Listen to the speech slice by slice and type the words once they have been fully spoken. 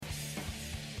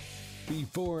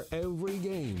Before every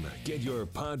game, get your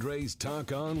Padres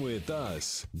talk on with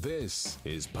us. This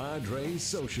is Padres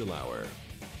Social Hour.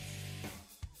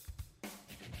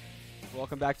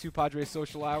 Welcome back to Padres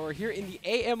Social Hour here in the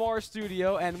AMR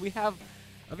studio, and we have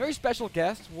a very special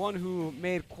guest, one who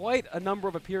made quite a number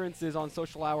of appearances on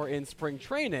Social Hour in spring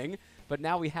training, but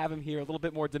now we have him here a little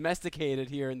bit more domesticated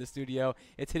here in the studio.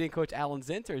 It's hitting coach Alan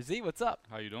Zinter. Z, what's up?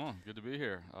 How you doing? Good to be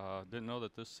here. Didn't know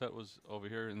that this set was over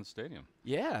here in the stadium.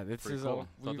 Yeah, this is cool.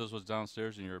 Thought this was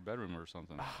downstairs in your bedroom or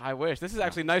something. I wish. This is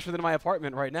actually nicer than my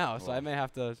apartment right now, so I may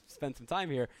have to spend some time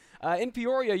here. In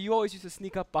Peoria, you always used to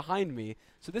sneak up behind me,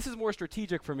 so this is more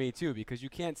strategic for me too, because you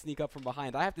can't sneak up from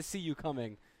behind. I have to see you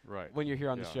coming. Right. When you're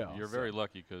here on the show. You're very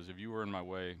lucky, because if you were in my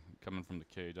way coming from the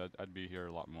cage, I'd be here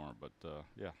a lot more. But,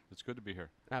 yeah, it's good to be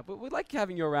here. But we like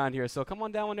having you around here, so come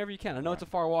on down whenever you can. I know it's a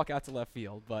far walk out to left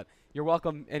field, but you're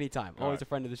welcome anytime. Always a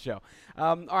friend of the show.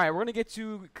 All right, we're going to get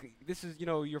to – this is,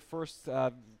 your first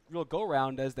real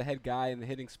go-round as the head guy in the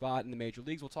hitting spot in the major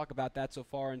leagues. We'll talk about that so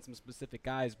far and some specific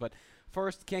guys. But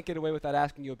first, can't get away without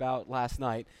asking you about last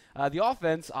night. The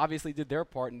offense obviously did their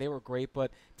part, and they were great, but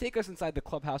take us inside the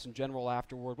clubhouse in general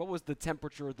afterward. What was the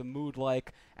temperature, the mood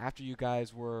like after you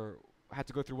guys had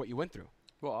to go through what you went through?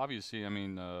 Well, obviously,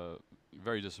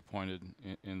 very disappointed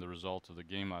in the result of the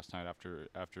game last night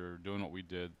after doing what we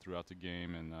did throughout the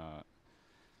game and,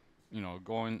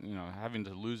 having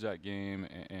to lose that game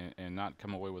and not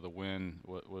come away with a win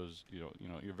was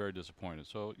you're very disappointed.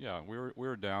 So, yeah, we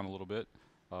were down a little bit,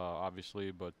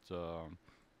 obviously, but,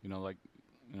 the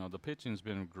pitching's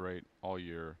been great all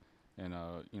year. And,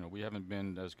 we haven't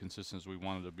been as consistent as we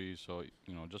wanted to be. So,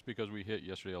 just because we hit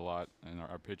yesterday a lot and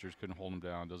our pitchers couldn't hold them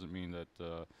down doesn't mean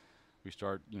that we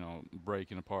start,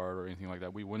 breaking apart or anything like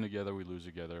that. We win together, we lose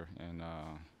together, and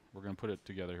we're going to put it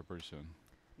together here pretty soon.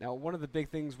 Now, one of the big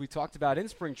things we talked about in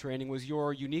spring training was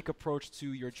your unique approach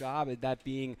to your job, and that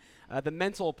being the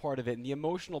mental part of it and the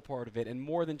emotional part of it, and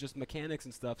more than just mechanics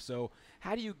and stuff. So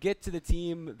how do you get to the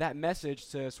team that message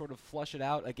to sort of flush it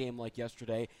out a game like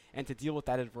yesterday and to deal with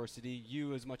that adversity?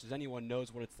 You, as much as anyone,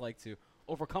 knows what it's like to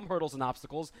overcome hurdles and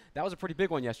obstacles. That was a pretty big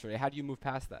one yesterday. How do you move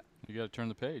past that? You got to turn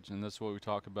the page, and that's what we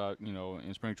talk about,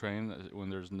 in spring training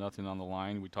when there's nothing on the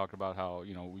line. We talk about how,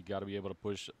 we got to be able to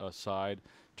push aside,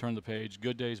 turn the page,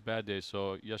 good days, bad days.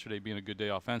 So yesterday being a good day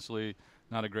offensively,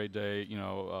 not a great day,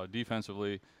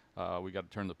 defensively, we got to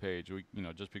turn the page. We,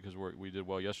 just because we did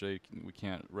well yesterday, we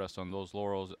can't rest on those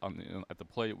laurels. At the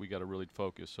plate, we got to really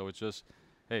focus. So it's just,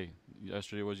 hey,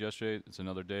 yesterday was yesterday. It's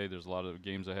another day. There's a lot of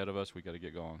games ahead of us. We got to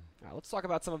get going. All right, let's talk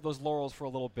about some of those laurels for a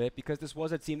little bit, because this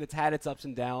was a team that's had its ups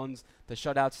and downs, the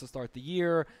shutouts to start the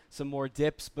year, some more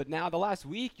dips. But now the last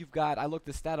week you've got, I looked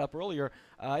the stat up earlier,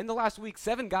 in the last week,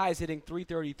 7 guys hitting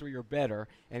 .333 or better,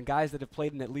 and guys that have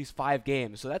played in at least 5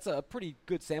 games. So that's a pretty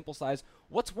good sample size.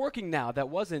 What's working now that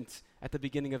wasn't at the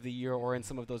beginning of the year or in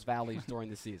some of those valleys during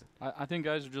the season? I think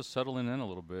guys are just settling in a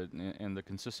little bit, and the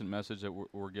consistent message that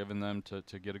we're giving them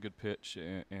to get a good pitch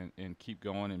and keep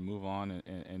going and move on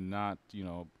and not,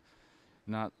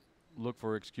 not look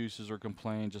for excuses or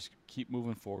complain. Just keep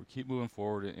moving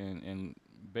forward and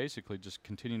basically just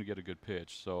continue to get a good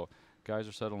pitch. So guys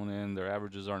are settling in. Their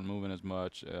averages aren't moving as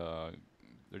much.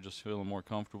 They're just feeling more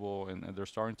comfortable, and they're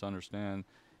starting to understand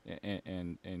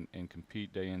and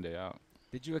compete day in, day out.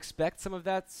 Did you expect some of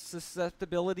that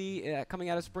susceptibility coming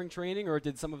out of spring training, or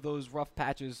did some of those rough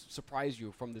patches surprise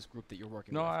you from this group that you're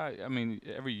working with? No, I mean,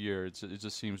 every year it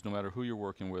just seems no matter who you're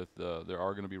working with, there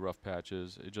are going to be rough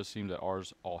patches. It just seemed that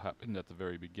ours all happened at the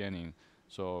very beginning.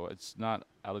 So it's not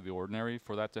out of the ordinary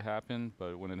for that to happen,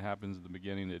 but when it happens at the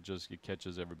beginning, it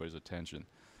catches everybody's attention.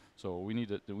 So we need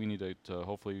to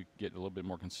hopefully get a little bit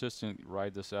more consistent,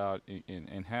 ride this out,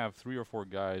 and have 3 or 4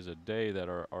 guys a day that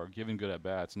are giving good at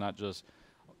bats, not just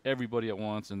everybody at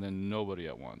once and then nobody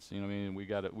at once. You know what I mean? We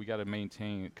got to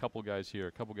maintain a couple guys here,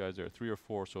 a couple guys there, 3 or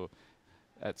 4. So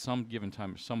at some given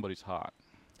time, somebody's hot.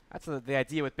 That's the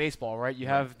idea with baseball, right? You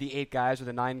have the 8 guys or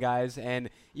the 9 guys, and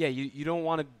yeah, you don't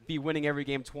want to be winning every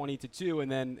game 20-2 and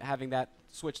then having that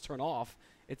switch turn off.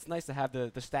 It's nice to have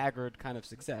the staggered kind of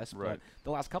success, right. But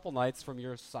the last couple nights, from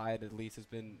your side at least, has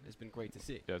been great to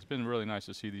see. Yeah, it's been really nice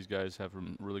to see these guys have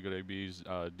really good ABs.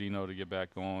 Dino to get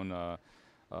back going.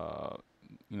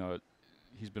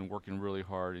 He's been working really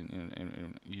hard,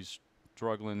 and he's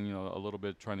struggling, a little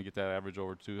bit trying to get that average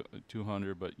over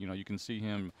 200, but, you can see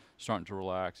him starting to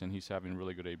relax, and he's having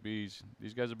really good ABs.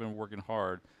 These guys have been working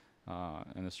hard,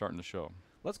 and it's starting to show.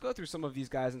 Let's go through some of these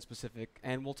guys in specific,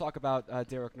 and we'll talk about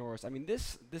Derek Norris. I mean,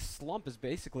 this slump has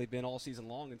basically been all season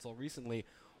long until recently.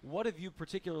 What have you,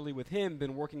 particularly with him,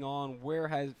 been working on? Where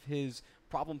has his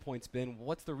problem points been?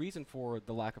 What's the reason for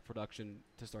the lack of production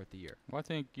to start the year? Well, I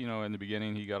think, in the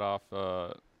beginning he got off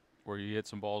where he hit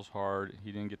some balls hard.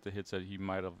 He didn't get the hits that he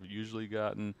might have usually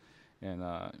gotten, and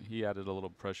he added a little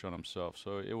pressure on himself.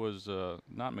 So it was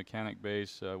not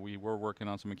mechanic-based. We were working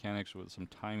on some mechanics with some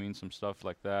timing, some stuff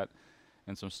like that,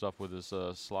 and some stuff with his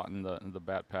slot in the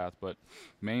bat path. But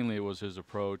mainly it was his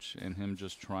approach and him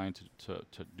just trying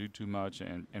to do too much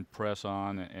and press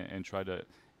on and try to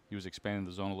 – he was expanding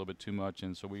the zone a little bit too much,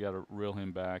 and so we got to reel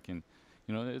him back. And,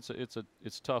 it's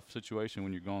a tough situation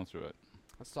when you're going through it.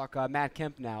 Let's talk Matt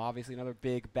Kemp now. Obviously, another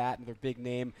big bat, another big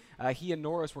name. He and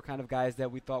Norris were kind of guys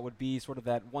that we thought would be sort of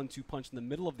that 1-2 punch in the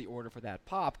middle of the order for that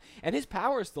pop. And his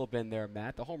power has still been there,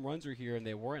 Matt. The home runs are here, and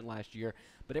they weren't last year.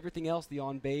 But everything else, the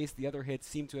on base, the other hits,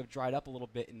 seem to have dried up a little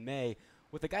bit in May.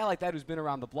 With a guy like that who's been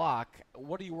around the block,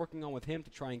 what are you working on with him to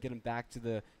try and get him back to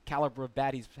the caliber of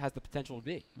bat he has the potential to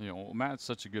be? Matt's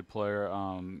such a good player.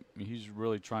 He's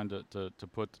really trying to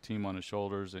put the team on his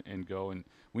shoulders and go. And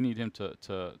we need him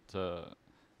to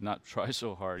not try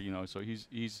so hard, So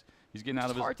he's getting out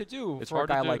of his. It's hard to do it's for hard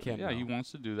a guy to do. like him. Yeah, though. he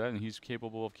wants to do that, and he's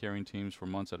capable of carrying teams for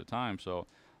months at a time. So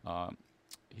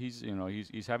he's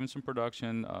having some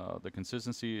production. The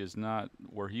consistency is not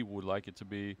where he would like it to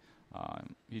be.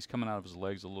 He's coming out of his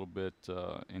legs a little bit,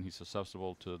 and he's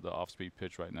susceptible to the off-speed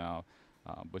pitch right now.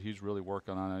 But he's really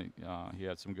working on it. He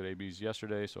had some good ABs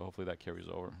yesterday, so hopefully that carries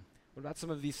over. What about some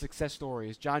of these success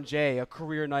stories? John Jay, a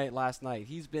career night last night.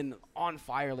 He's been on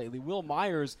fire lately. Will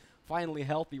Myers, finally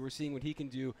healthy. We're seeing what he can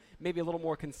do. Maybe a little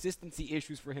more consistency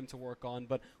issues for him to work on.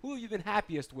 But who have you been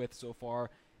happiest with so far,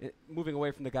 moving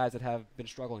away from the guys that have been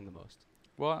struggling the most?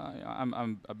 Well,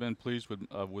 I've been pleased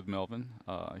with Melvin.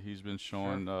 He's been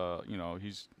showing,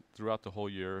 he's throughout the whole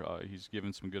year. He's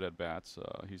given some good at bats.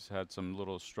 He's had some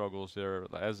little struggles there,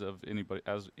 as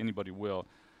anybody will.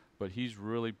 But he's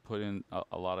really put in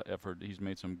a lot of effort. He's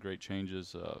made some great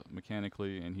changes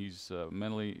mechanically, and he's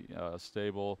mentally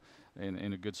stable and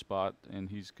in a good spot. And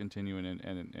he's continuing.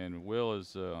 And Will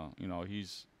is,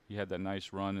 he had that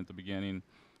nice run at the beginning,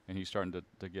 and he's starting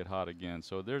to get hot again.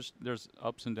 So there's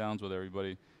ups and downs with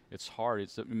everybody. It's hard.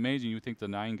 It's amazing. You think the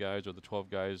 9 guys or the 12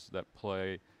 guys that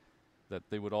play, that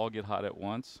they would all get hot at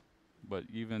once. But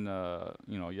even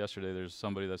yesterday, there's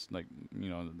somebody that's like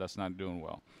that's not doing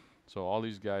well. So all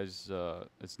these guys,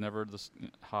 it's never this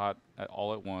hot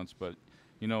all at once, but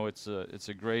it's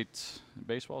a great.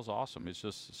 Baseball is awesome. It's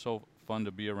just so fun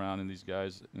to be around in these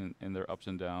guys in their ups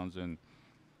and downs, and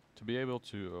to be able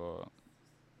to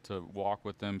walk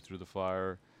with them through the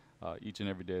fire each and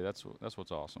every day. That's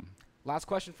what's awesome. Last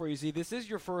question for you, Z. This is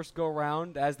your first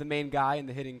go-round as the main guy in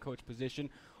the hitting coach position.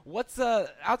 What's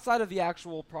outside of the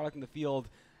actual product in the field?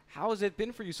 How has it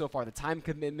been for you so far? The time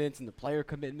commitments and the player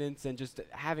commitments, and just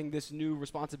having this new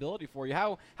responsibility for you.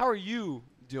 How are you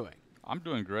doing? I'm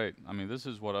doing great. I mean, this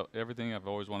is everything I've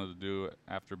always wanted to do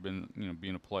after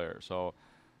being a player. So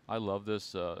I love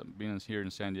this. Being here in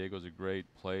San Diego is a great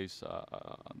place.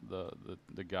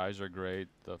 The guys are great.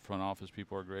 The front office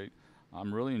people are great.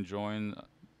 I'm really enjoying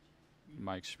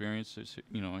my experiences,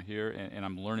 here, and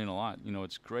I'm learning a lot.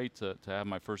 It's great to have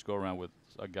my first go-around with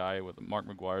a guy with Mark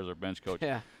McGuire as our bench coach.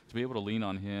 Yeah. To be able to lean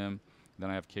on him. Then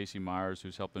I have Casey Myers,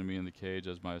 who's helping me in the cage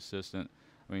as my assistant.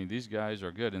 I mean, these guys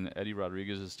are good, and Eddie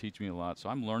Rodriguez is teaching me a lot. So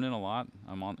I'm learning a lot.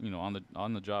 I'm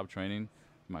on the job training.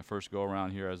 My first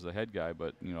go-around here as the head guy,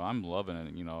 but I'm loving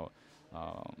it.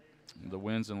 The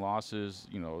wins and losses,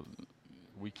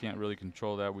 we can't really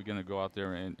control that. We're going to go out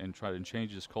there and try to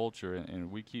change this culture,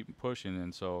 and we keep pushing.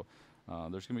 And so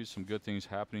there's going to be some good things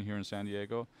happening here in San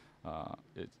Diego.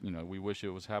 We wish it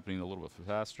was happening a little bit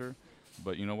faster,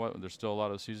 but you know what? There's still a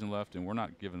lot of season left, and we're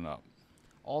not giving up.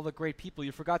 All the great people.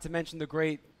 You forgot to mention the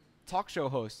great talk show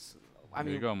hosts. There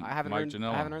you go, I haven't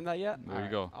earned that yet. There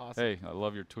you go. Awesome. Hey, I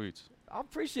love your tweets. I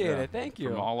appreciate it. Thank you.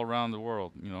 From all around the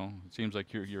world, it seems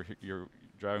like you're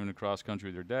driving across country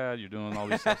with your dad. You're doing all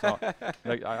these stuff.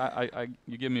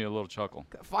 You give me a little chuckle.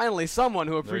 Finally, someone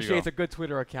who appreciates a good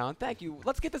Twitter account. Thank you.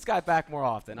 Let's get this guy back more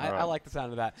often. I like the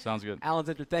sound of that. Sounds good. Alan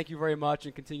Zinter, thank you very much,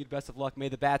 and continued best of luck. May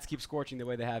the bats keep scorching the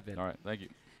way they have been. All right. Thank you.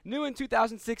 New in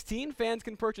 2016, fans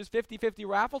can purchase 50-50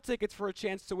 raffle tickets for a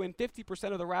chance to win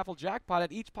 50% of the raffle jackpot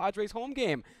at each Padres home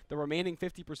game. The remaining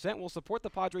 50% will support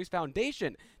the Padres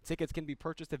Foundation. Tickets can be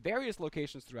purchased at various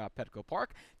locations throughout Petco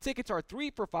Park. Tickets are 3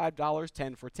 for $5,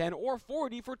 10 for $10, or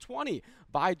 40 for $20.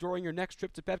 Buy during your next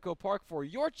trip to Petco Park for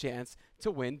your chance to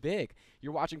win big.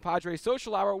 You're watching Padres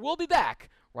Social Hour. We'll be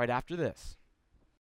back right after this.